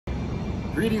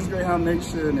Greetings, Greyhound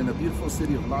Nation, in the beautiful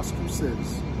city of Las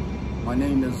Cruces. My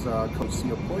name is Coach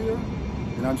Cia Poyer,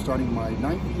 and I'm starting my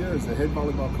 9th year as a head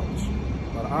volleyball coach.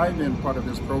 But I've been part of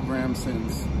this program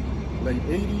since late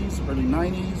 80s, early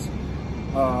 90s,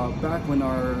 back when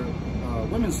our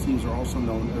women's teams were also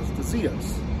known as the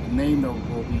Cias, a name that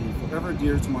will be forever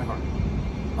dear to my heart.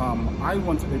 I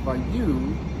want to invite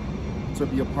you to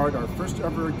be a part of our first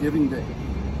ever Giving Day.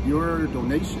 Your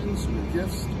donations,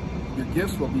 your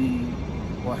gifts will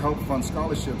help fund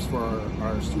scholarships for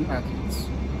our student athletes.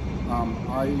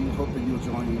 I hope that you'll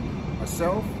join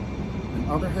myself and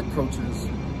other head coaches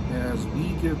as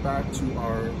we give back to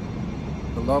our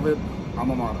beloved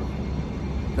alma mater.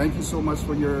 Thank you so much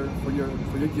for your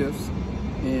gifts,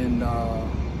 and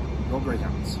go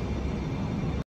Greyhounds.